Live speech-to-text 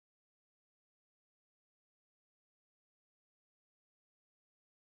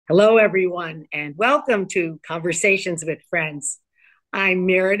Hello, everyone, and welcome to Conversations with Friends. I'm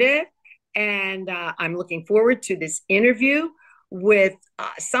Meredith, and I'm looking forward to this interview with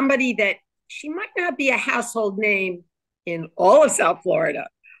somebody that she might not be a household name in all of South Florida,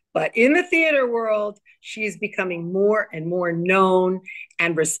 but in the theater world, she is becoming more and more known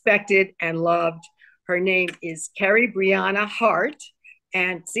and respected and loved. Her name is Carey Brianna Hart,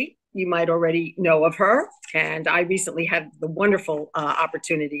 and see, you might already know of her. And I recently had the wonderful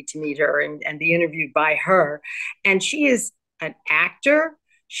opportunity to meet her and be interviewed by her. And she is an actor,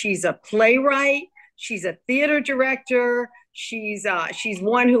 she's a playwright, she's a theater director. She's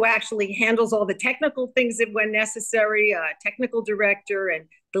one who actually handles all the technical things that when necessary, technical director, and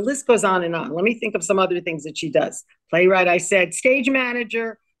the list goes on and on. Let me think of some other things that she does. Playwright, I said, stage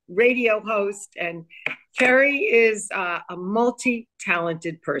manager, radio host, and Carey is a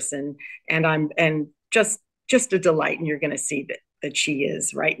multi-talented person, and I'm just a delight, and you're going to see that she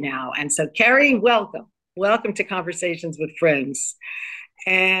is right now. And so, Carey, welcome to Conversations with Friends.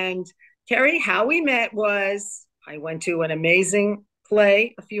 And Carey, how we met was I went to an amazing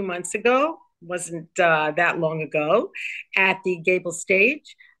play a few months ago, wasn't that long ago, at the GableStage.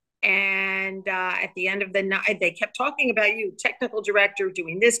 And at the end of the night, they kept talking about you, technical director,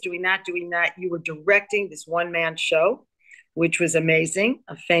 doing this, doing that, doing that. You were directing this one-man show, which was amazing,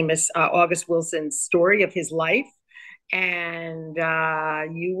 a famous August Wilson's story of his life. And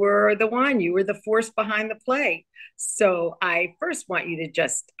you were you were the force behind the play. So I first want you to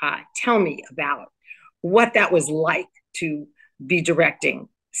just tell me about what that was like to be directing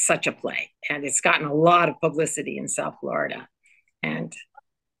such a play. And it's gotten a lot of publicity in South Florida. And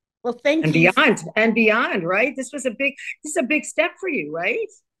Well, thank and you. beyond, right? This is a big step for you, right?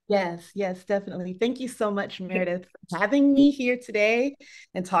 Yes, yes, definitely. Thank you so much, Meredith, for having me here today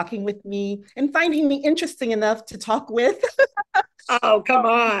and talking with me and finding me interesting enough to talk with. Oh, come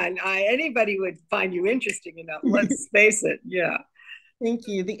on. Anybody would find you interesting enough. Let's face it. Yeah. Thank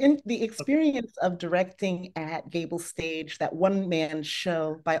you. The experience of directing at GableStage, that one man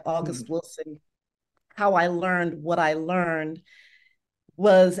show by August Mm. Wilson, how I learned what I learned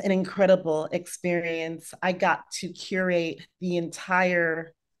was an incredible experience. I got to curate the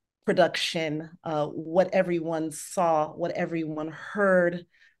entire production, what everyone saw, what everyone heard,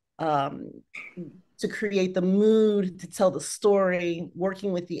 um, to create the mood, to tell the story,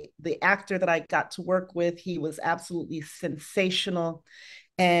 working with the actor that I got to work with. He was absolutely sensational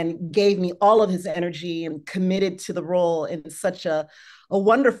and gave me all of his energy and committed to the role in such a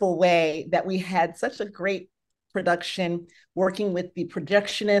wonderful way that we had such a great production, working with the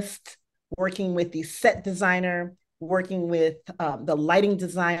projectionist, working with the set designer, working with the lighting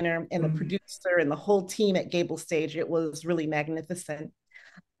designer and the Mm. producer and the whole team at GableStage. It was really magnificent.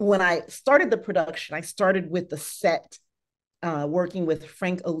 When I started the production, I started with the set, working with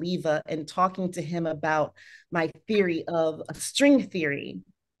Frank Oliva and talking to him about my theory of a string theory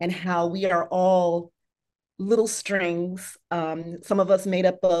and how we are all little strings, some of us made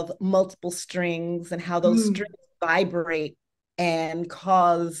up of multiple strings, and how those Mm. strings vibrate and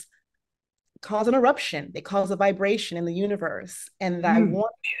cause an eruption. They cause a vibration in the universe. And I Mm.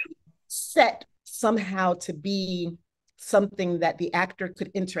 want set somehow to be something that the actor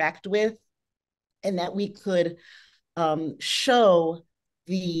could interact with and that we could show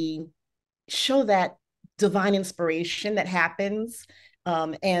the show that divine inspiration that happens,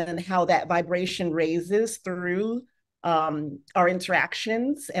 and how that vibration raises through our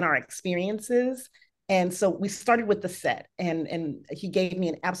interactions and our experiences. And so we started with the set, and he gave me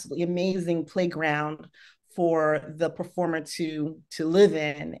an absolutely amazing playground for the performer to live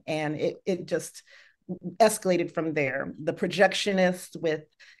in, and it just escalated from there. The projectionist with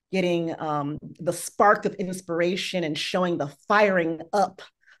getting the spark of inspiration and showing the firing up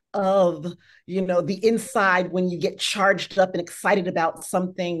of the inside when you get charged up and excited about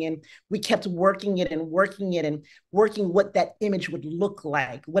something, and we kept working it and working it and working what that image would look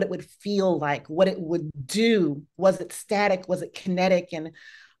like, what it would feel like, what it would do. Was it static, was it kinetic? And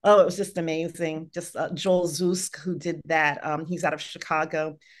oh, it was just amazing. Just Joel Zusk, who did that, he's out of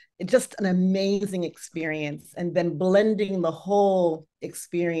Chicago. Just an amazing experience. And then blending the whole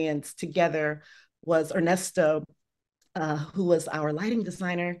experience together was Ernesto, who was our lighting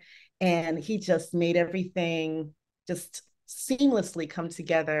designer. And he just made everything just seamlessly come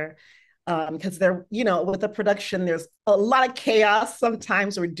together. Because with the production, there's a lot of chaos.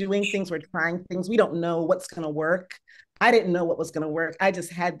 Sometimes we're doing things, we're trying things, we don't know what's going to work. I didn't know what was going to work. I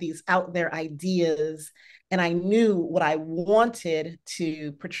just had these out there ideas, and I knew what I wanted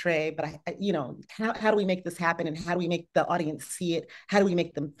to portray. But how do we make this happen? And how do we make the audience see it? How do we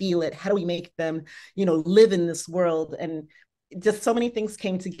make them feel it? How do we make them, live in this world? And just so many things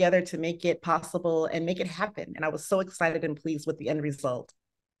came together to make it possible and make it happen. And I was so excited and pleased with the end result.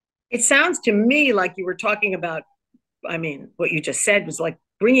 It sounds to me like you were talking about, I mean, what you just said was like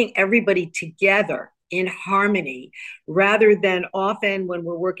bringing everybody together in harmony rather than often when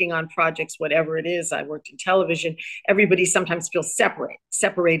we're working on projects, whatever it is. I worked in television, everybody sometimes feels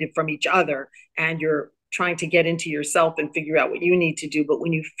separated from each other, and you're trying to get into yourself and figure out what you need to do. But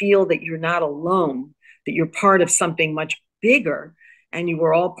when you feel that you're not alone, that you're part of something much bigger, and you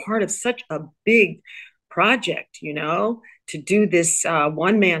were all part of such a big project, to do this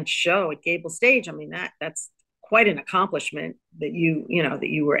one-man show at GableStage. I mean, that's quite an accomplishment that that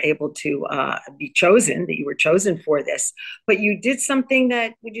you were able to be chosen, that you were chosen for this. But you did something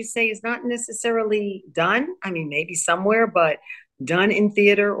that, would you say, is not necessarily done? I mean, maybe somewhere, but done in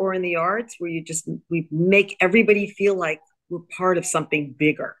theater or in the arts, where we make everybody feel like we're part of something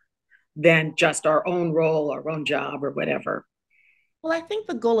bigger than just our own role, our own job, or whatever. Well, I think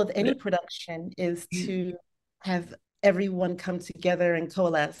the goal of any production is to have everyone come together and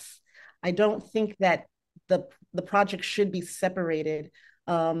coalesce. I don't think that the project should be separated.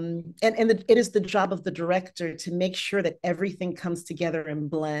 It is the job of the director to make sure that everything comes together and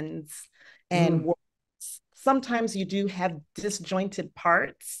blends and works. Sometimes you do have disjointed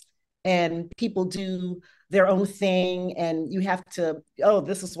parts and people do their own thing, and you have to, oh,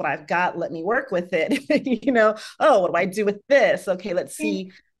 this is what I've got, let me work with it. Oh, what do I do with this? Okay, let's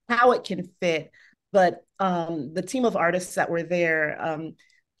see how it can fit. But the team of artists that were there,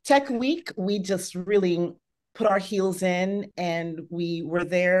 Tech Week, we just really put our heels in, and we were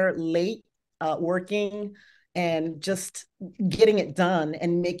there late working and just getting it done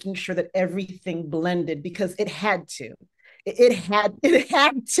and making sure that everything blended, because it had to. It had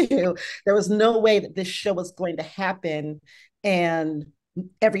to. There was no way that this show was going to happen and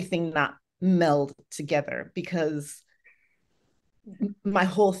everything not meld together, because my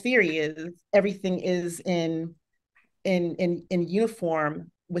whole theory is everything is in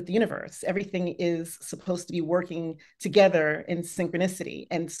uniform with the universe. Everything is supposed to be working together in synchronicity.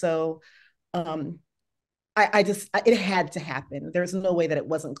 And so it had to happen. There's no way that it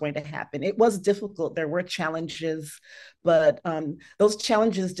wasn't going to happen. It was difficult. There were challenges, but those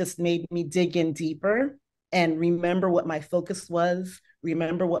challenges just made me dig in deeper and remember what my focus was,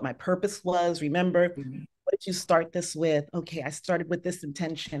 remember what my purpose was, remember what did you start this with? Okay, I started with this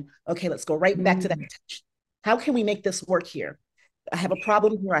intention. Okay, let's go right back to that intention. How can we make this work here? I have a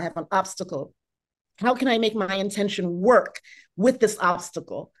problem here. I have an obstacle. How can I make my intention work with this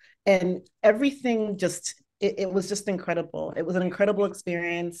obstacle? And everything it was just incredible. It was an incredible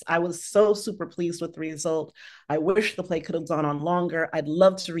experience. I was so super pleased with the result. I wish the play could have gone on longer. I'd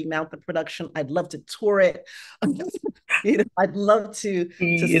love to remount the production. I'd love to tour it. I'd love to.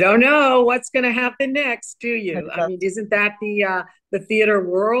 You don't know what's going to happen next, do you? I mean, isn't that the theater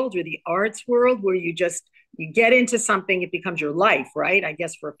world or the arts world, where you get into something, it becomes your life, right? I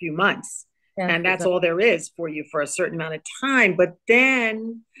guess for a few months. And that's all there is for you for a certain amount of time. But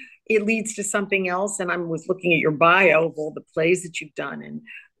then it leads to something else. And I was looking at your bio of all the plays that you've done and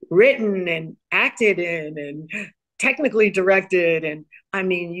written and acted in and technically directed. And I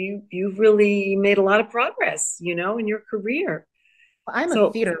mean, you've really made a lot of progress, in your career. I'm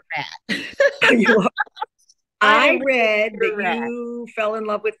a theater rat. I read that you fell in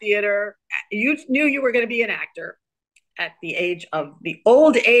love with theater. You knew you were going to be an actor at the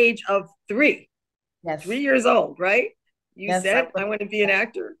old age of 3. Yes. 3 years old, right? You said, I want to be an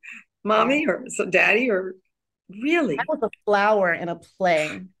actor. Mommy or daddy, or really? I was a flower in a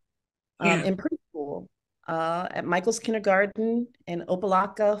play in preschool at Michael's Kindergarten in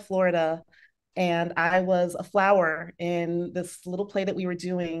Opelika, Florida. And I was a flower in this little play that we were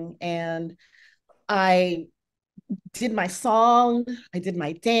doing. And I did my song, I did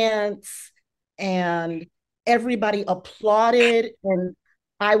my dance, and everybody applauded. And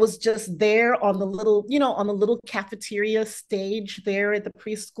I was just there on the little cafeteria stage there at the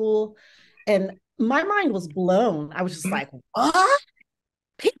preschool. And my mind was blown. I was just like, what?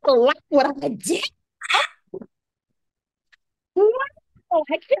 People like what I did? Wow,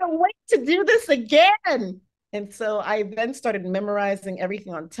 I can't wait to do this again. And so I then started memorizing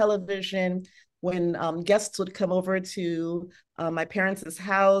everything on television. When guests would come over to my parents'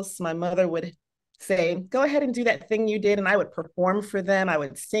 house, my mother would say, go ahead and do that thing you did. And I would perform for them. I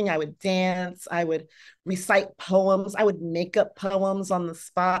would sing, I would dance, I would recite poems, I would make up poems on the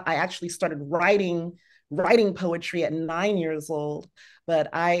spot. I actually started writing poetry at 9 years old, but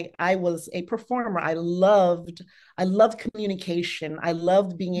I was a performer. I loved communication. I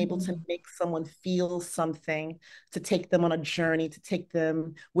loved being able to make someone feel something, to take them on a journey, to take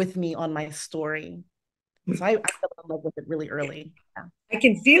them with me on my story. So I fell in love with it really early. Yeah. I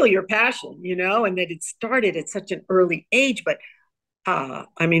can feel your passion, and that it started at such an early age. But I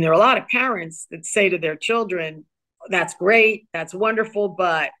mean, there are a lot of parents that say to their children, that's great, that's wonderful,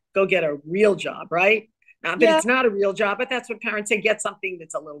 but go get a real job, right? Not that Yeah. it's not a real job, but that's what parents say. Get something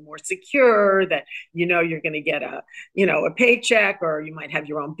that's a little more secure, that you're going to get a paycheck, or you might have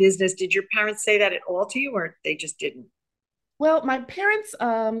your own business. Did your parents say that at all to you, or they just didn't? Well, my parents,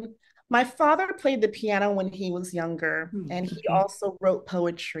 my father played the piano when he was younger, and he Okay. also wrote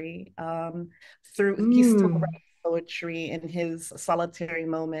poetry. He still Mm. writes poetry in his solitary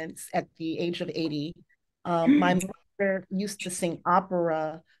moments at the age of 80. My mother used to sing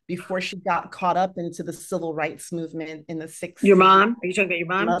opera before she got caught up into the civil rights movement in the Your 60s. mom? Are you talking about your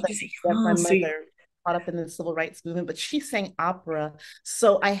mom? Did Mother, you say? yes, my Oh, so you, mother caught up in the civil rights movement, but she sang opera.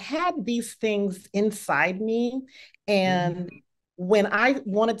 So I had these things inside me. And when I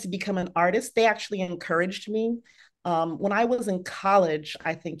wanted to become an artist, they actually encouraged me. When I was in college,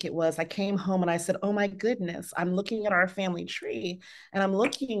 I think it was, I came home and I said, oh my goodness, I'm looking at our family tree and I'm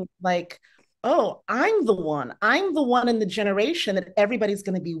looking like, oh, I'm the one. I'm the one in the generation that everybody's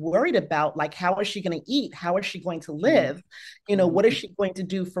going to be worried about. Like, how is she going to eat? How is she going to live? What is she going to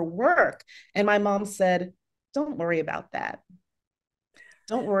do for work? And my mom said, don't worry about that.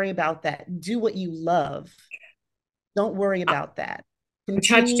 Don't worry about that. Do what you love. Don't worry about that. I'm touched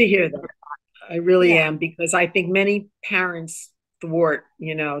Continue. to hear that. I really Yeah. am, because I think many parents thwart,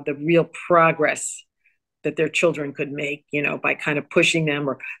 the real progress that their children could make, by kind of pushing them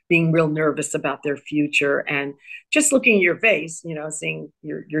or being real nervous about their future, and just looking at your face, seeing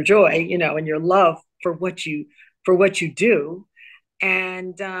your joy, and your love for what you do.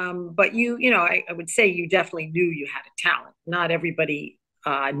 And but I would say you definitely knew you had a talent. Not everybody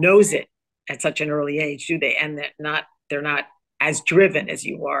knows it at such an early age, do they? And they're not as driven as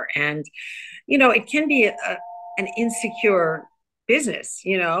you are. And it can be an insecure business,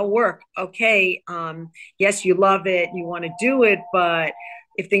 work. Okay, yes, you love it, you want to do it, but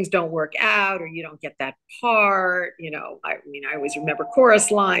if things don't work out or you don't get that part, I mean, I always remember chorus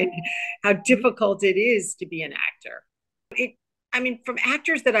line, how difficult it is to be an actor. It, I mean, from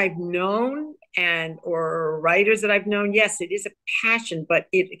actors that I've known and or writers that I've known, yes, it is a passion, but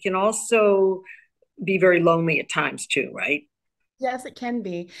it can also be very lonely at times too, right? Yes, it can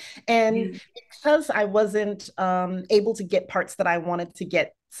be. And Yeah. because I wasn't able to get parts that I wanted to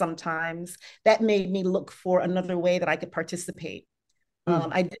get sometimes, that made me look for another way that I could participate. Mm.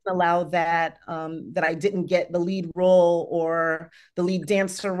 I didn't allow that I didn't get the lead role or the lead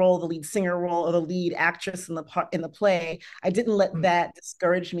dancer role, the lead singer role, or the lead actress in the play. I didn't let Mm. that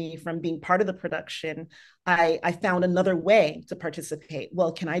discourage me from being part of the production. I found another way to participate.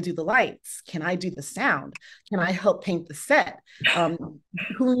 Well, can I do the lights? Can I do the sound? Can I help paint the set?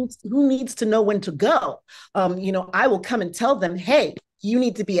 Who needs to know when to go? I will come and tell them, hey, you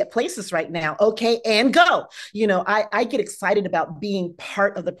need to be at places right now. Okay, and go. I get excited about being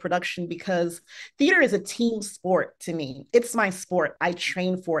part of the production because theater is a team sport to me. It's my sport. I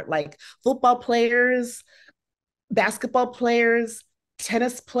train for it. Like football players, basketball players,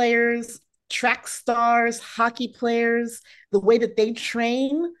 tennis players, track stars, hockey players, the way that they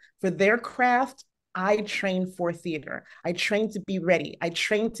train for their craft. I train for theater. I train to be ready. I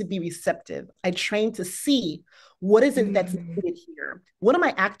train to be receptive. I train to see what is it that's Mm. needed here. What do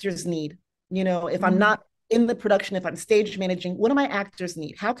my actors need? If I'm Mm. not in the production, if I'm stage managing, what do my actors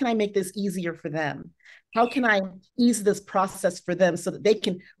need? How can I make this easier for them? How can I ease this process for them so that they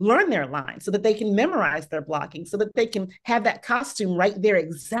can learn their lines, so that they can memorize their blocking, so that they can have that costume right there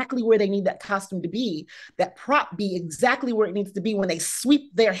exactly where they need that costume to be, that prop be exactly where it needs to be when they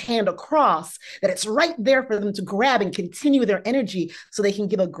sweep their hand across, that it's right there for them to grab and continue their energy so they can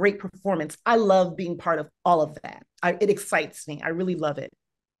give a great performance. I love being part of all of that. It excites me. I really love it.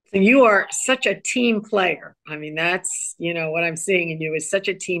 So you are such a team player. I mean, that's, what I'm seeing in you is such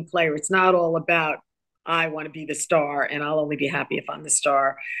a team player. It's not all about, I want to be the star and I'll only be happy if I'm the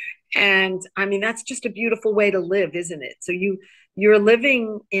star. And I mean, that's just a beautiful way to live, isn't it? So you're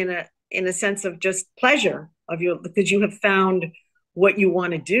living in a sense of just pleasure of your, because you have found what you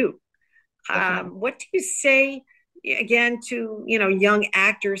want to do. Definitely. What do you say again to young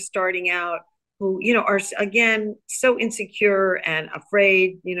actors starting out who are again so insecure and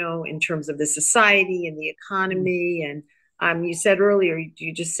afraid in terms of the society and the economy, and you said earlier,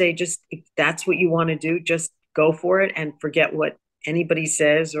 you just say, just if that's what you want to do, just go for it and forget what anybody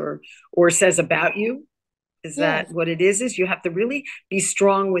says or says about you. Is that Yes. what it is you have to really be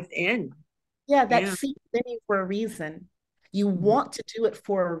strong within? Yeah, that Yeah. seed's in you for a reason. You want to do it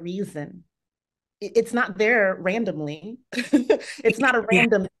for a reason. It's not there randomly. It's not a Yeah.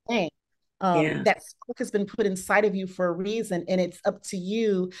 random thing. Yeah. That spark has been put inside of you for a reason, and it's up to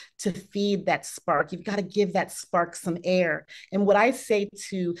you to feed that spark. You've got to give that spark some air. And what I say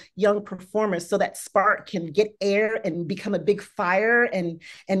to young performers, so that spark can get air and become a big fire and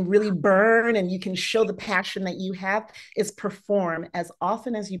really burn, and you can show the passion that you have, is perform as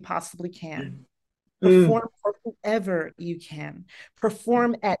often as you possibly can. Perform for whoever you can.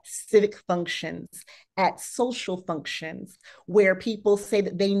 Perform at civic functions, at social functions where people say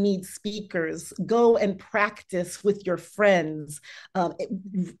that they need speakers. Go and practice with your friends.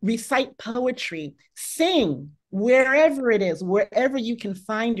 Recite poetry. Sing wherever it is, wherever you can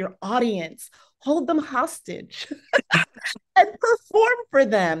find your audience. Hold them hostage and perform for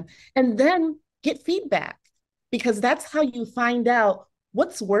them. And then get feedback, because that's how you find out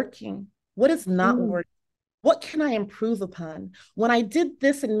what's working. What is not working? What can I improve upon? When I did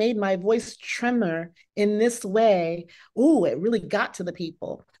this and made my voice tremor in this way, oh, it really got to the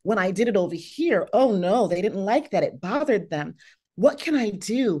people. When I did it over here, oh no, they didn't like that. It bothered them. What can I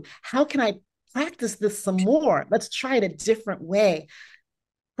do? How can I practice this some more? Let's try it a different way.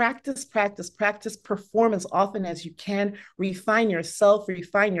 Practice, practice, practice, perform as often as you can, refine yourself,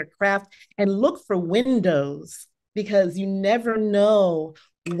 refine your craft, and look for windows, because you never know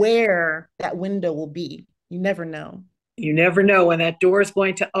where that window will be. You never know. You never know when that door is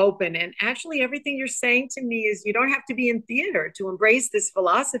going to open. And actually, everything you're saying to me is you don't have to be in theater to embrace this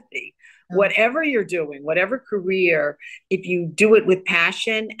philosophy. No. Whatever you're doing, whatever career, if you do it with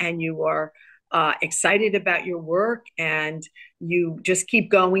passion and you are excited about your work and you just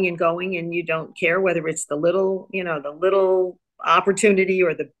keep going and going, and you don't care whether it's the little opportunity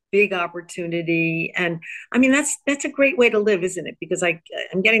or the big opportunity. And I mean, that's a great way to live, isn't it? Because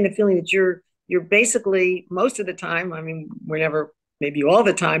I'm getting the feeling that you're basically, most of the time, I mean, we're never maybe all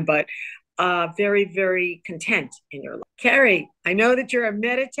the time, but very, very content in your life. Carey, I know that you're a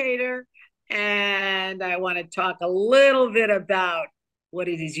meditator, and I want to talk a little bit about what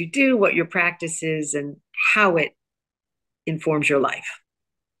it is you do, what your practice is, and how it informs your life.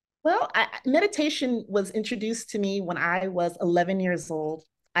 Well, meditation was introduced to me when I was 11 years old.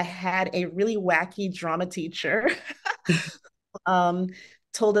 I had a really wacky drama teacher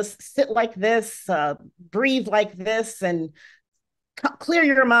told us, sit like this, breathe like this, and clear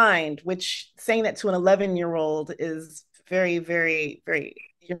your mind, which saying that to an 11-year-old is very, very, very,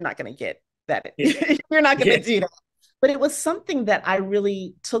 you're not going to get that. Yeah. You're not going to do that. But it was something that I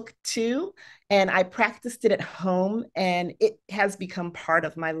really took to, and I practiced it at home, and it has become part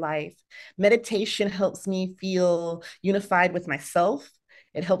of my life. Meditation helps me feel unified with myself.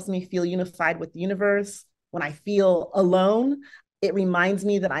 It helps me feel unified with the universe. When I feel alone, it reminds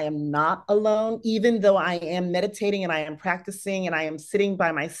me that I am not alone. Even though I am meditating and I am practicing and I am sitting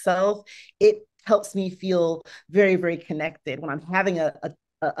by myself, it helps me feel very, very connected. When I'm having a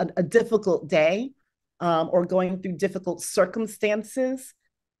difficult day, or going through difficult circumstances,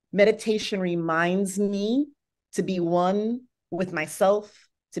 meditation reminds me to be one with myself,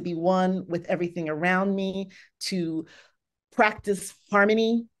 to be one with everything around me, to practice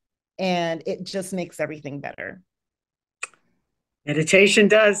harmony, and it just makes everything better. Meditation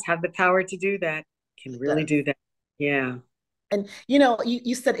does have the power to do that. Can really do that. Yeah. And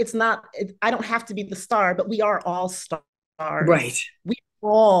you said I don't have to be the star, but we are all stars. Right. We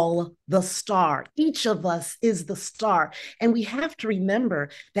all the star. Each of us is the star. And we have to remember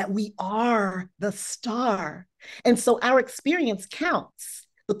that we are the star. And so our experience counts.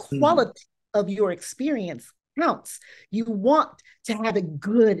 The quality of your experience counts. You want to have a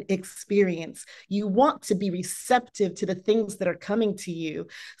good experience. You want to be receptive to the things that are coming to you.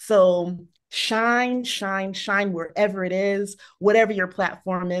 So shine, shine, shine wherever it is, whatever your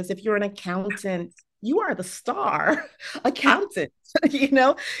platform is. If you're an accountant, you are the star accountant.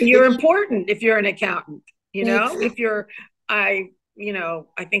 You're important if you're an accountant. If you're, I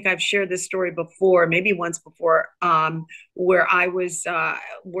think I've shared this story before, maybe once before, where I was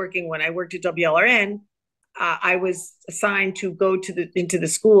working when I worked at WLRN. I was assigned to go into the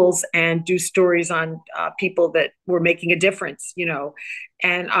schools and do stories on people that were making a difference,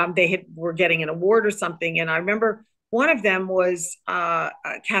 and they were getting an award or something. And I remember one of them was the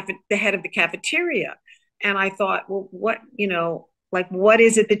head of the cafeteria. And I thought, well, what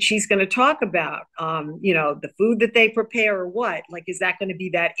is it that she's going to talk about? The food that they prepare, or what? Like, is that going to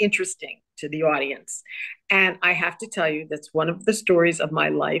be that interesting to the audience? And I have to tell you, that's one of the stories of my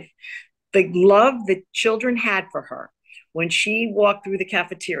life. The love that children had for her when she walked through the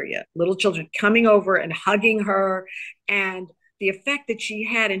cafeteria, little children coming over and hugging her, and the effect that she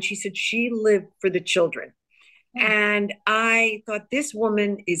had. And she said she lived for the children. And I thought, this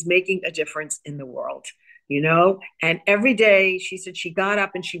woman is making a difference in the world. And every day she said she got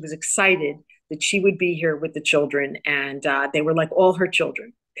up and she was excited that she would be here with the children. And they were like all her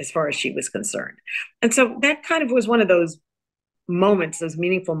children as far as she was concerned. And so that kind of was one of those moments, those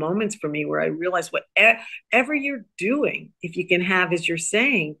meaningful moments for me, where I realized whatever you're doing, if you can have, as you're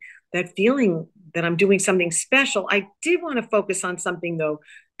saying, that feeling that I'm doing something special. I did want to focus on something, though,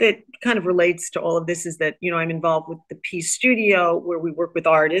 that kind of relates to all of this, is that, I'm involved with the Peace Studio, where we work with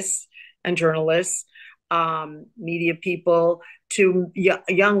artists and journalists, media people, to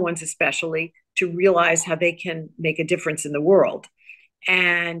young ones especially, to realize how they can make a difference in the world.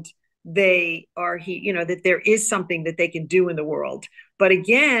 And they are that there is something that they can do in the world. But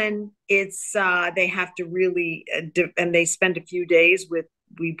again, it's they have to really and they spend a few days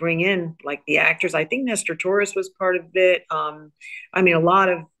we bring in like the actors. I think Nestor Torres was part of it. A lot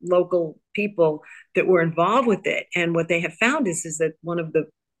of local people that were involved with it. And what they have found is that one of the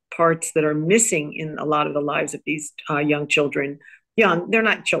parts that are missing in a lot of the lives of these young children, they're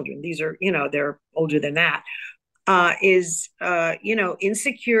not children, these are, they're older than that, is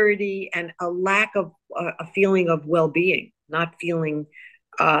insecurity and a lack of a feeling of well-being, not feeling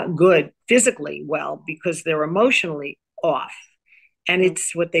good physically well because they're emotionally off. And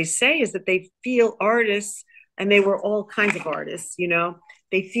it's what they say is that they feel artists, and they were all kinds of artists,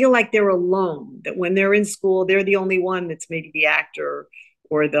 they feel like they're alone, that when they're in school, they're the only one that's maybe the actor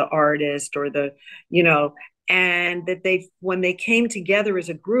or the artist or and that when they came together as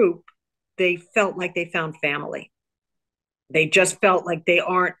a group, they felt like they found family. They just felt like they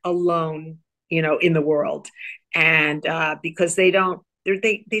aren't alone, in the world. And because they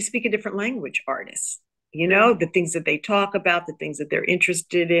speak a different language, artists, the things that they talk about, the things that they're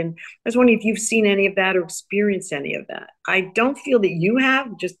interested in. I was wondering if you've seen any of that or experienced any of that. I don't feel that you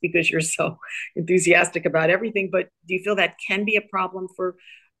have, just because you're so enthusiastic about everything, but do you feel that can be a problem for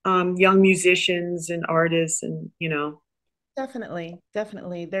young musicians and artists and, Definitely.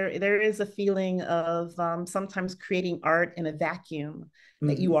 There is a feeling of sometimes creating art in a vacuum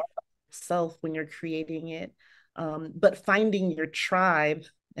that you are yourself when you're creating it. But finding your tribe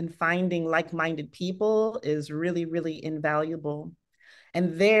and finding like-minded people is really, really invaluable.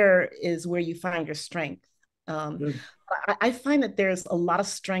 And there is where you find your strength. I find that there's a lot of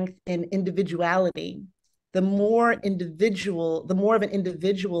strength in individuality. The more of an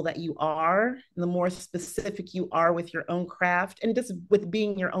individual that you are, the more specific you are with your own craft and just with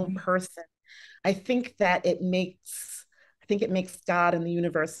being your own person. I think it makes God and the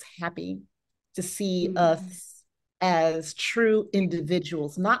universe happy to see us as true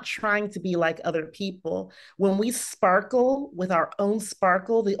individuals, not trying to be like other people. When we sparkle with our own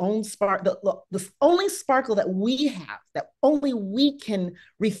sparkle, the only sparkle that we have, that only we can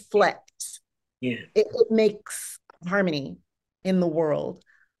reflect, it makes harmony in the world.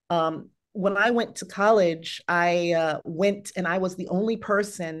 When I went to college, I went and I was the only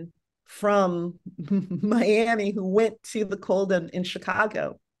person from Miami who went to the cold in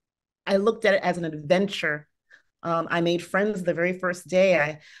Chicago. I looked at it as an adventure. I made friends the very first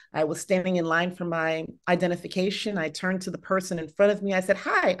day. I was standing in line for my identification. I turned to the person in front of me. I said,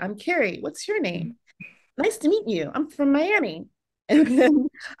 "Hi, I'm Carey. What's your name?" "Nice to meet you. I'm from Miami." And then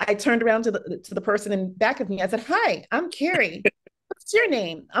I turned around to the person in back of me. I said, "Hi, I'm Carey. What's your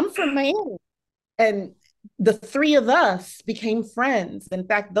name?" "I'm from Miami." And the three of us became friends. In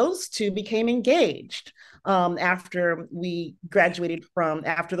fact, those two became engaged after we graduated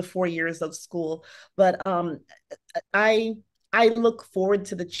after the 4 years of school. But I look forward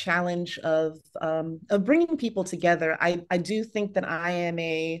to the challenge of bringing people together. I do think that I am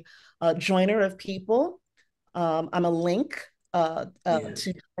a joiner of people. I'm a link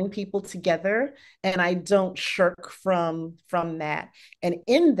to bring people together, and I don't shirk from that. And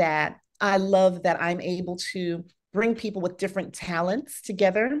in that, I love that I'm able to bring people with different talents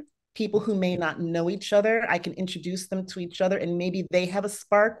together. People who may not know each other, I can introduce them to each other, and maybe they have a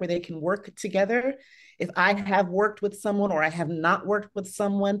spark where they can work together. If I have worked with someone or I have not worked with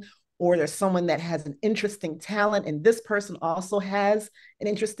someone, or there's someone that has an interesting talent and this person also has an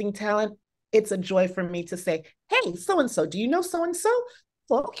interesting talent, it's a joy for me to say, "Hey, so-and-so, do you know so-and-so?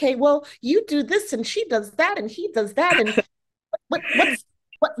 Well, okay, well, you do this and she does that and he does that. And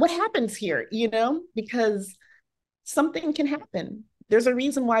what happens here?" Because something can happen. There's a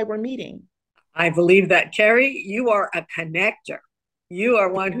reason why we're meeting. I believe that, Carey, you are a connector. You are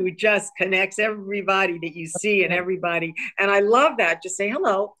one who just connects everybody that you see and everybody. And I love that. Just say,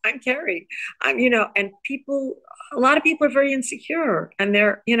 "Hello, I'm Carey." And a lot of people are very insecure and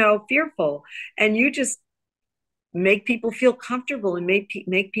they're, fearful. And you just make people feel comfortable and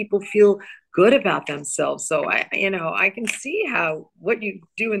make people feel good about themselves. So I can see how what you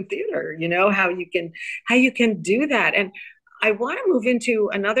do in theater, how you can do that. And I want to move into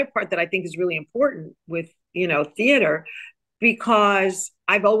another part that I think is really important with, theater, because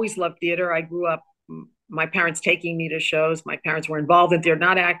I've always loved theater. I grew up, my parents taking me to shows. My parents were involved in theater,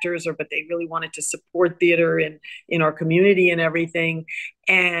 not actors, but they really wanted to support theater in our community and everything.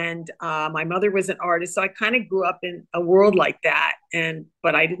 And my mother was an artist, so I kind of grew up in a world like that.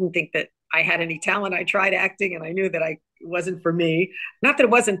 But I didn't think that I had any talent. I tried acting, and I knew that it wasn't for me. Not that it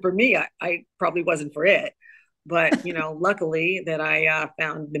wasn't for me. I probably wasn't for it. But luckily that I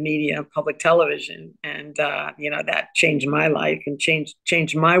found the media of public television, and that changed my life and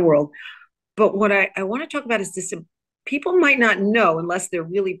changed my world. But what I want to talk about is this: people might not know, unless they're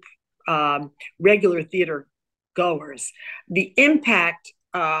really regular theater goers, the impact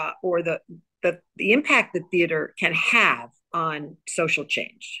or the impact that theater can have on social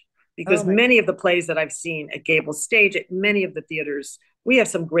change. Because many of the plays that I've seen at GableStage, at many of the theaters, we have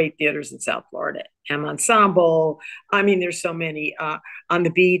some great theaters in South Florida. M Ensemble. I mean, there's so many. On the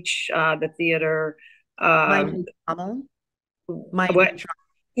beach, the theater. Miami Drama.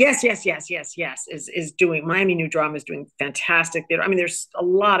 Yes. Is doing Miami New Drama is doing fantastic theater. I mean, there's a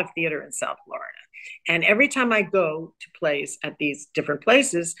lot of theater in South Florida, and every time I go to plays at these different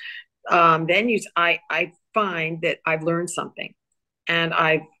places, venues, I find that I've learned something, and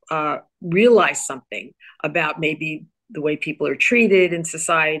I've realized something about maybe the way people are treated in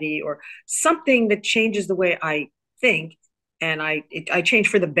society, or something that changes the way I think, and I change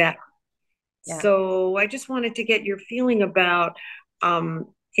for the better. Yeah. So I just wanted to get your feeling about,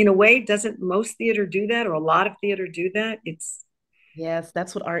 in a way, doesn't most theater do that, or a lot of theater do that? Yes,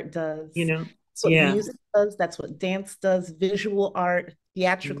 that's what art does. That's what Yeah. music does. That's what dance does. Visual art,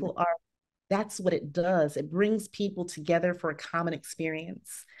 theatrical art. That's what it does. It brings people together for a common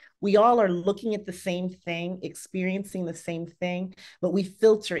experience. We all are looking at the same thing, experiencing the same thing, but we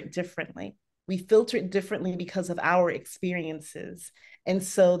filter it differently. We filter it differently because of our experiences. And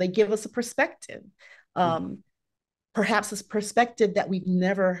so they give us a perspective, perhaps a perspective that we've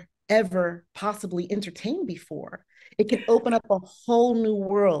never, ever possibly entertained before. It can open up a whole new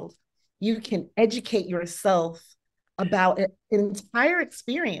world. You can educate yourself about an entire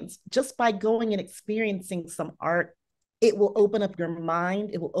experience just by going and experiencing some art. It will open up your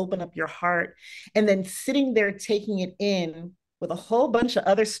mind, it will open up your heart, and then sitting there taking it in with a whole bunch of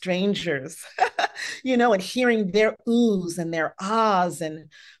other strangers, and hearing their oohs and their ahs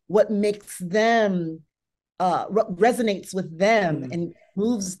and what makes them, what resonates with them and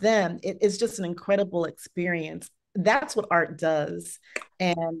moves them. It is just an incredible experience. That's what art does.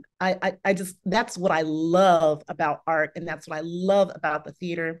 And I just, that's what I love about art. And that's what I love about the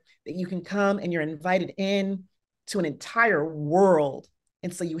theater, that you can come and you're invited in to an entire world.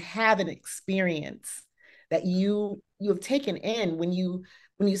 And so you have an experience that you have taken in. When you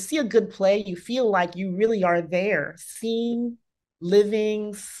see a good play, you feel like you really are there, seeing,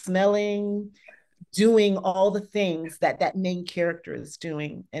 living, smelling, doing all the things that main character is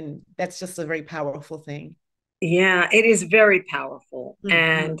doing. And that's just a very powerful thing. Yeah, it is very powerful.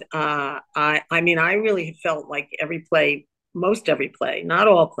 And I mean, I really felt like most every play, not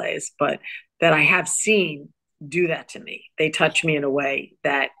all plays, but that I have seen do that to me. They touch me in a way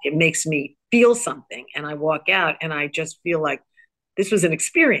that it makes me feel something. And I walk out and I just feel like this was an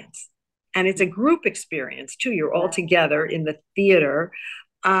experience. And it's a group experience too. You're all together in the theater.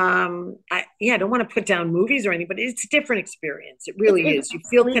 I don't want to put down movies or anything, but it's a different experience. It really is. You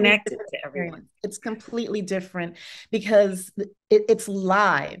feel connected to everyone. It's completely different because it's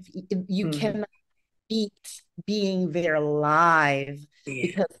live. You cannot beat being there live,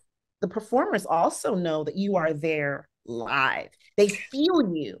 because the performers also know that you are there live. They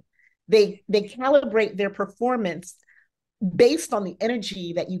feel you. They calibrate their performance based on the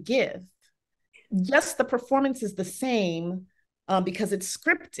energy that you give. Yes, the performance is the same, because it's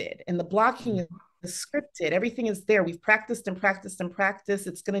scripted and the blocking is scripted. Everything is there. We've practiced and practiced and practiced.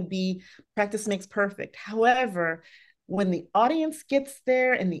 It's going to be practice makes perfect. However, when the audience gets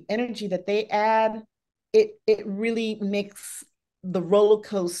there and the energy that they add, it really makes the roller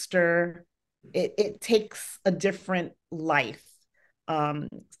coaster. It takes a different life.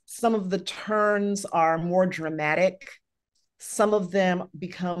 Some of the turns are more dramatic. Some of them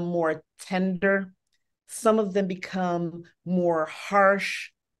become more tender. Some of them become more harsh.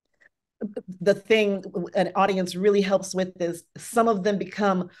 The thing an audience really helps with is some of them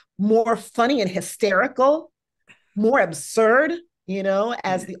become more funny and hysterical, more absurd,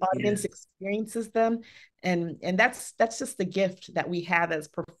 as the audience experiences them. And that's just the gift that we have as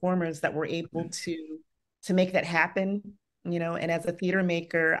performers, that we're able to make that happen. And as a theater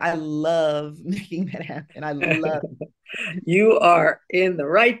maker, I love making that happen. I love You are in the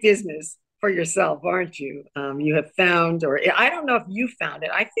right business for yourself, aren't you? You have found, or I don't know if you found it.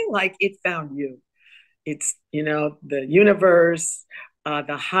 I feel like it found you. It's, the universe,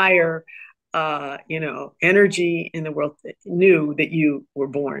 the higher, energy in the world that knew that you were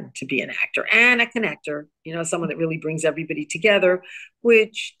born to be an actor and a connector, someone that really brings everybody together,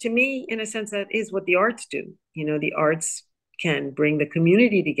 which to me, in a sense, that is what the arts do. The arts can bring the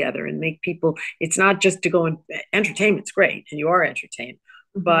community together and make people, it's not just to go and entertainment's great and you are entertained,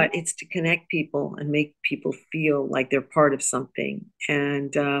 but it's to connect people and make people feel like they're part of something.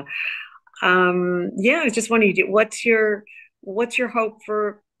 And yeah, I was just wondering, what's your hope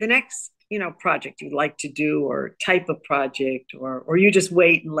for the next, project you'd like to do, or type of project, or you just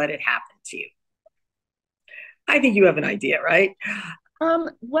wait and let it happen to you? I think you have an idea, right?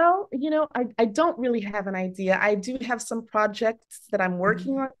 Well, I don't really have an idea. I do have some projects that I'm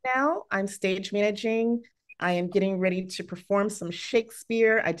working on now. I'm stage managing. I am getting ready to perform some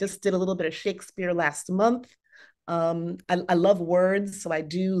Shakespeare. I just did a little bit of Shakespeare last month. I love words, so I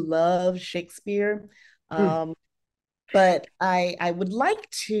do love Shakespeare. Mm. But I would like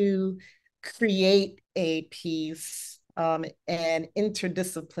to create a piece, an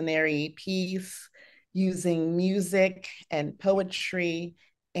interdisciplinary piece using music and poetry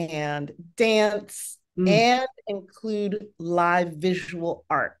and dance Mm. and include live visual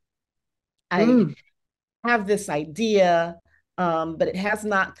art. I Mm. have this idea, but it has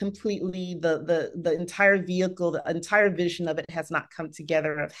not completely the entire vehicle, the entire vision of it has not come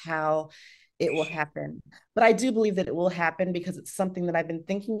together of how it will happen. But I do believe that it will happen because it's something that I've been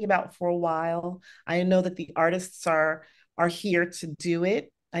thinking about for a while. I know that the artists are here to do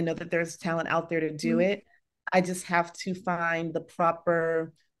it. I know that there's talent out there to do Mm. it. I just have to find the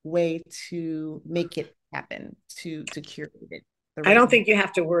proper way to make it happen, to curate it the I right don't way. think you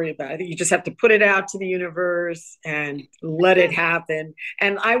have to worry about it. You just have to put it out to the universe and let it happen.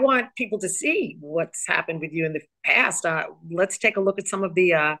 And I want people to see what's happened with you in the past. Let's take a look at some of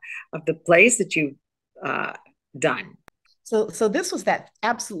the plays that you've uh, done. So this was that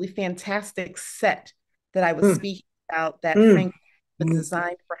absolutely fantastic set that I was Mm. speaking about, that Mm. Frank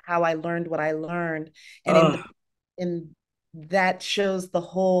designed for how I learned what I learned. And Oh. in that shows the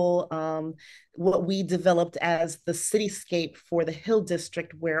whole what we developed as the cityscape for the Hill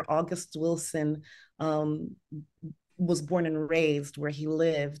District, where August Wilson um, was born and raised, where he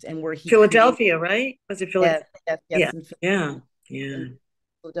lived, and where he created. Philadelphia, right? Was it Yes, Philadelphia? yes, Yeah. yes, Yeah. Yeah. in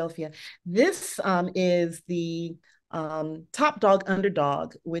Philadelphia. This is the Top Dog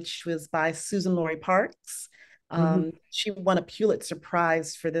Underdog, which was by Susan Laurie Parks. Mm-hmm. She won a Pulitzer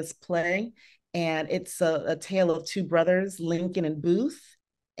Prize for this play, and it's a tale of two brothers, Lincoln and Booth,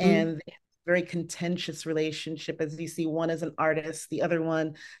 Mm. and they have a very contentious relationship. As you see, one is an artist, the other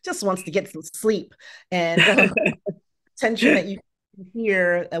one just wants to get some sleep, and tension that you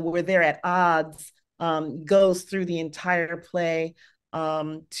hear where they're at odds goes through the entire play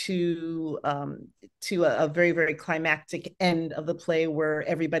to a very very climactic end of the play where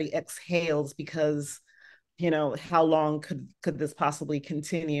everybody exhales because how long could this possibly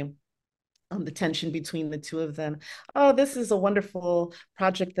continue, the tension between the two of them. Oh, this is a wonderful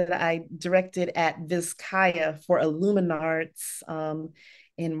project that I directed at Vizcaya for Illuminarts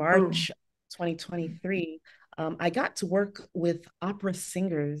in Oh. March 2023. I got to work with opera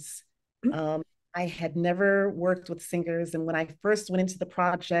singers. Um, I had never worked with singers, and when I first went into the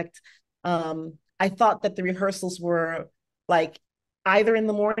project, I thought that the rehearsals were like either in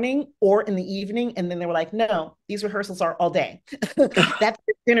the morning or in the evening, and then they were like, "No, these rehearsals are all day." That's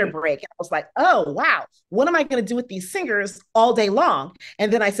the dinner break. And I was like, "Oh wow, what am I going to do with these singers all day long?"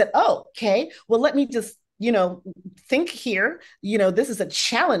 And then I said, "Oh, okay, well let me just think here. This is a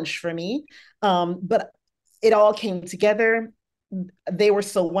challenge for me." But it all came together. They were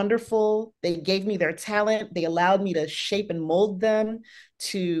so wonderful. They gave me their talent. They allowed me to shape and mold them,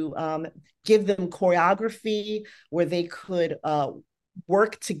 to give them choreography where they could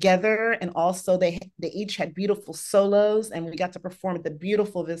work together. And also they each had beautiful solos, and we got to perform at the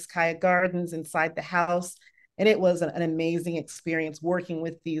beautiful Vizcaya Gardens inside the house. And it was an amazing experience working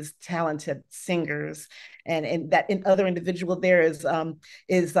with these talented singers. And that other individual there is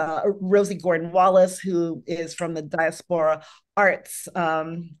Rosie Gordon Wallace, who is from the diaspora arts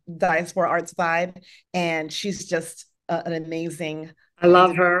vibe, and she's just an amazing I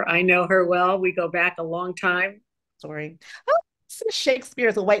love individual. her. I know her well. We go back a long time. Story. Oh, Shakespeare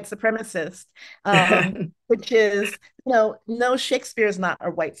is a white supremacist, which is, no, Shakespeare is not a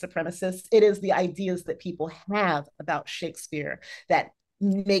white supremacist. It is the ideas that people have about Shakespeare that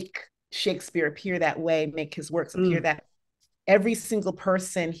make Shakespeare appear that way, make his works appear Mm. that. every single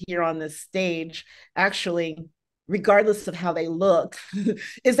person here on this stage, actually, regardless of how they look,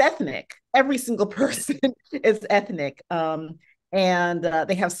 is ethnic. Every single person is ethnic. And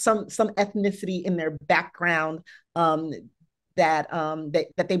they have some ethnicity in their background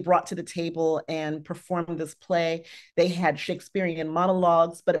that they brought to the table and performed this play. They had Shakespearean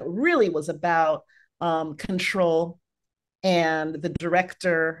monologues, but it really was about control, and the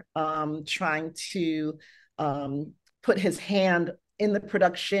director trying to put his hand in the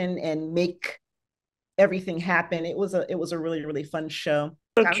production and make everything happen. It was a really, really fun show.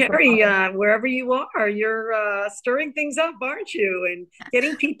 So Carey, wherever you are, you're stirring things up, aren't you? And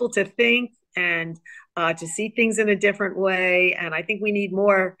getting people to think and to see things in a different way. And I think we need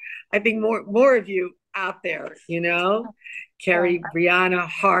more. I think more of you out there. Carey Brianna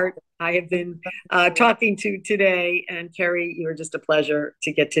Hart, I have been talking to today. And Carey, you're just a pleasure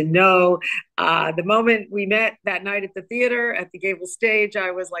to get to know. The moment we met that night at the theater at the GableStage,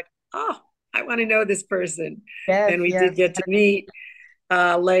 I was like, oh, I want to know this person. Yes, and we did get to meet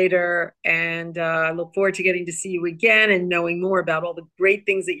later, and I look forward to getting to see you again and knowing more about all the great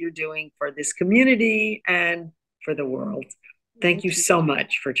things that you're doing for this community and for the world. Thank you so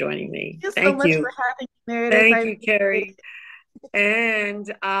much for joining me. Thank you so much for having me, Meredith. Thank you, Carey.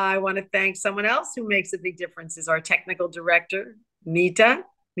 And I want to thank someone else who makes a big difference, is our technical director, Mita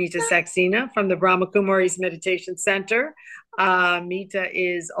Saxena from the Brahma Kumari's Meditation Center. Mita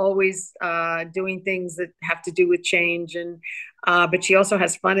is always doing things that have to do with change, and but she also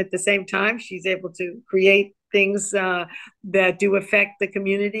has fun at the same time. She's able to create things that do affect the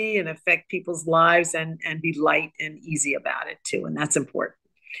community and affect people's lives, and be light and easy about it too, and that's important.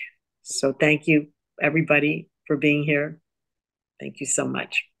 So thank you, everybody, for being here. Thank you so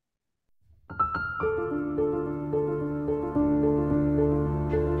much.